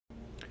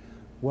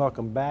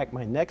Welcome back.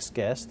 My next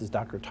guest is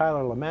Dr.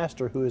 Tyler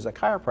Lemaster, who is a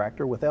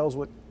chiropractor with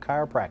Elswick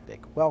Chriopractic.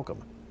 Welcome.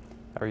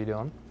 How are you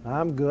doing?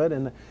 I'm good,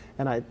 and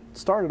I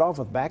started off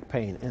with back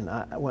pain, and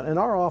in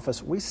our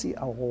office we see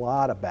a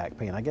lot of back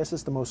pain. I guess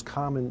it's the most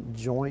common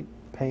joint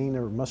pain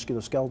or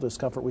musculoskeletal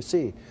discomfort we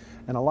see,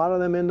 and a lot of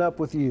them end up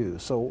with you.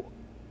 So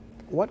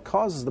what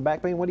causes the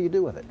back pain? What do you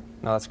do with it?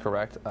 No, that's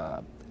correct.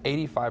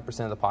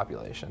 85% of the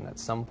population at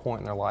some point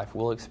in their life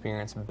will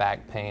experience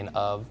back pain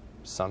of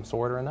some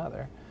sort or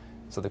another.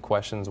 So the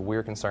questions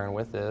we're concerned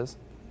with is,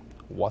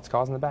 what's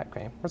causing the back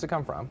pain? Where's it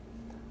come from?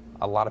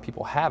 A lot of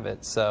people have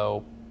it,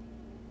 so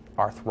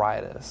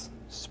arthritis,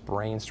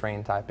 sprain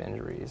strain type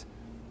injuries,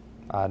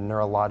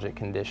 neurologic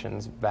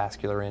conditions,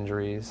 vascular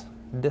injuries,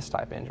 disc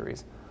type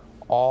injuries.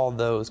 All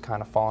those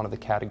kind of fall into the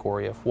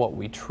category of what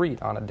we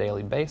treat on a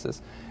daily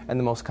basis, and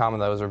the most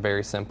common of those are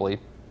very simply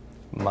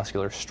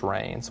muscular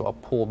strain, so a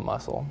pulled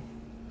muscle.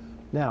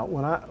 Now,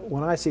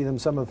 when I see them,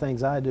 some of the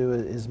things I do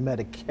is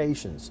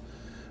medications,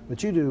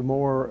 but you do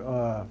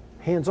more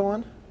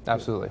hands-on?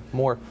 Absolutely,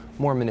 more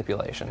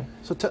manipulation.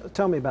 So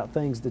tell me about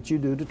things that you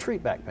do to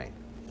treat back pain.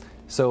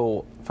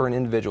 So for an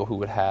individual who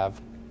would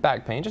have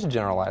back pain, just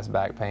generalized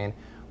back pain,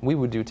 we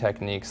would do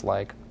techniques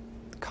like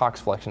cox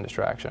flexion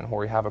distraction,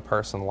 where we have a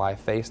person lie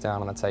face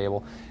down on the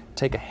table,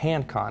 take a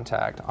hand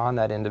contact on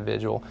that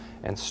individual,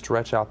 and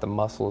stretch out the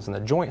muscles in the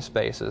joint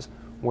spaces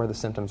where the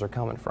symptoms are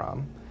coming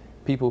from.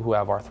 People who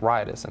have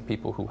arthritis and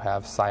people who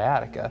have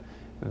sciatica,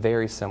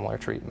 very similar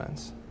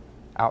treatments.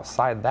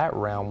 Outside that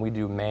realm, we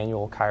do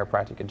manual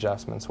chiropractic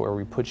adjustments where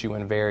we put you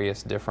in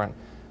various different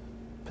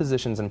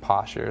positions and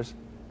postures,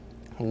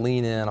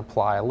 lean in,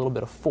 apply a little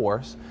bit of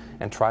force,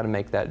 and try to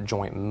make that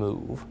joint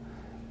move.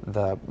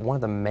 One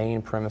of the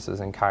main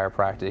premises in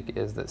chiropractic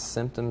is that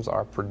symptoms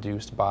are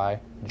produced by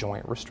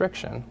joint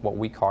restriction, what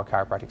we call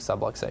chiropractic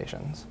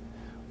subluxations.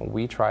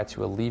 We try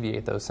to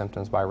alleviate those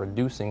symptoms by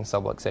reducing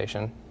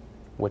subluxation,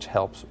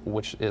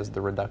 which is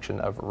the reduction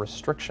of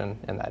restriction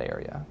in that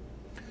area.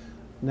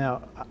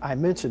 Now, I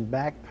mentioned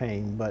back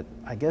pain, but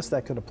I guess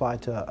that could apply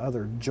to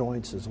other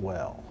joints as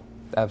well.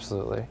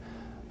 Absolutely.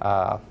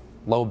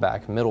 Low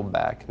back, middle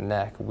back,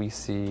 neck, we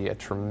see a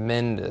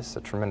tremendous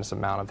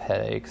amount of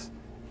headaches,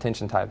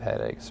 tension type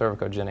headaches,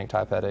 cervicogenic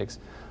type headaches,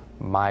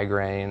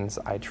 migraines.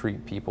 I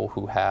treat people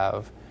who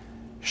have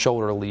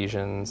shoulder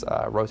lesions,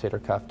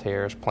 rotator cuff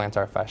tears,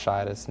 plantar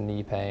fasciitis,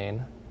 knee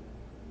pain,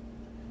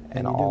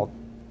 and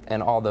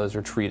all those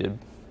are treated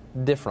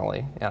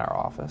differently in our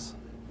office.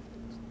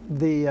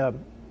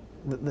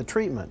 The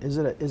treatment, is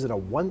it a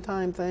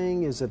one-time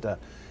thing? Is it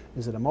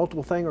a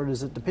multiple thing, or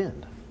does it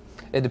depend?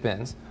 It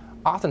depends.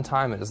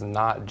 Oftentimes it is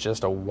not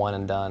just a one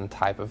and done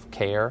type of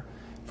care.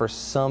 For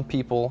some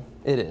people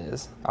it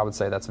is. I would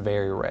say that's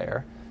very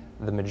rare.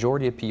 The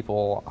majority of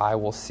people I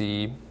will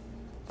see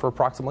for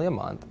approximately a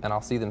month, and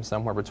I'll see them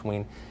somewhere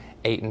between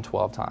 8 and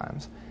 12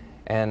 times.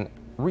 And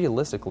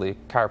realistically,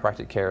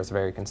 chiropractic care is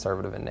very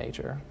conservative in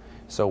nature.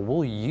 So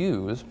we'll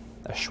use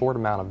a short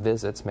amount of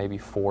visits, maybe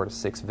 4 to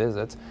 6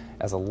 visits,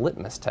 as a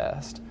litmus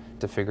test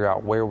to figure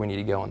out where we need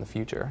to go in the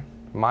future.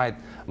 My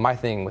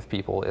thing with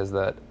people is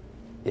that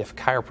if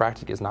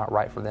chiropractic is not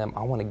right for them,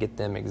 I want to get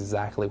them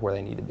exactly where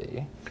they need to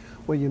be.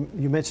 Well,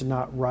 you mentioned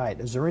not right.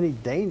 Is there any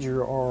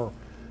danger or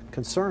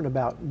concern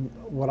about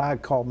what I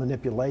call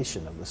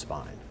manipulation of the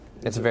spine?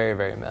 It's very,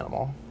 very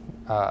minimal.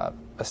 A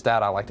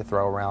stat I like to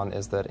throw around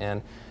is that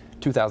in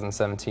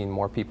 2017,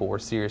 more people were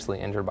seriously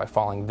injured by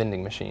falling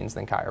vending machines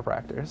than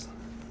chiropractors.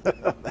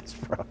 That's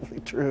probably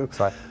true.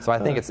 So I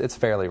think it's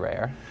fairly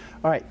rare.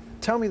 All right,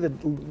 tell me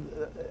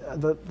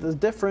the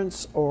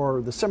difference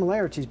or the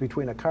similarities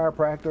between a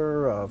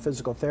chiropractor, a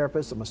physical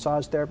therapist, a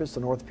massage therapist,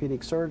 an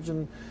orthopedic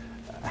surgeon.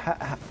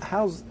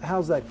 How's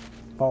that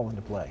fall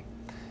into play?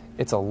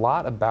 It's a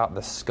lot about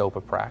the scope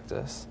of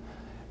practice.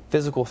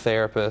 Physical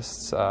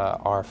therapists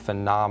are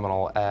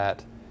phenomenal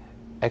at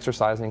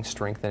exercising,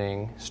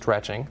 strengthening,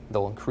 stretching.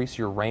 They'll increase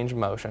your range of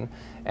motion,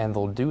 and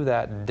they'll do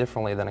that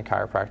differently than a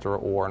chiropractor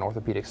or an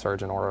orthopedic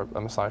surgeon or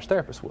a massage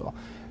therapist will.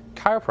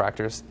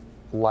 Chiropractors,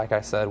 like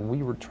I said,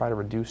 we would try to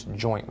reduce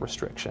joint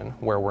restriction,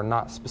 where we're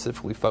not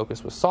specifically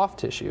focused with soft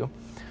tissue.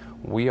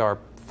 We are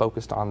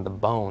focused on the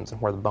bones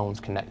and where the bones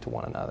connect to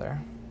one another.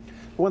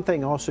 One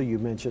thing also you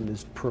mentioned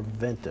is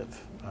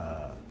preventive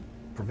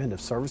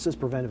services,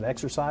 preventive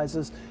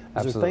exercises. Is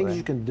Absolutely. there things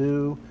you can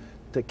do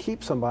to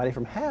keep somebody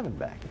from having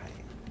back pain?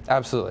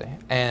 Absolutely.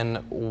 And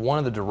one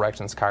of the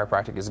directions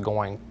chiropractic is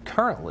going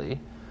currently,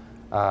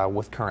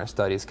 with current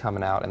studies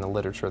coming out in the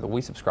literature that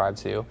we subscribe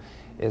to,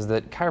 is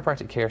that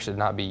chiropractic care should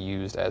not be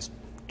used as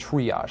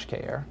triage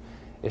care.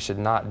 It should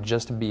not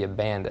just be a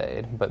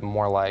Band-Aid, but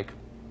more like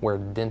where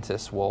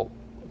dentists will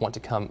want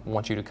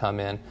you to come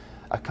in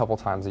a couple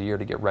times a year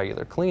to get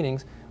regular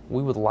cleanings.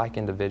 We would like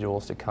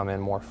individuals to come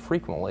in more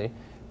frequently,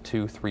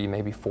 2, 3,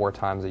 maybe 4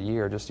 times a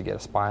year, just to get a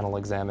spinal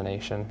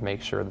examination,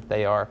 make sure that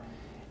they are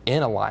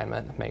in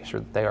alignment, make sure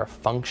that they are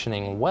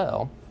functioning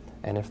well,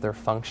 and if they're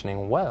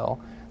functioning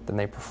well, then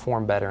they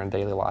perform better in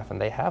daily life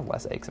and they have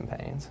less aches and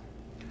pains.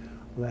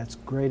 Well, that's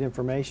great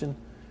information.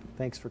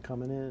 Thanks for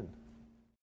coming in.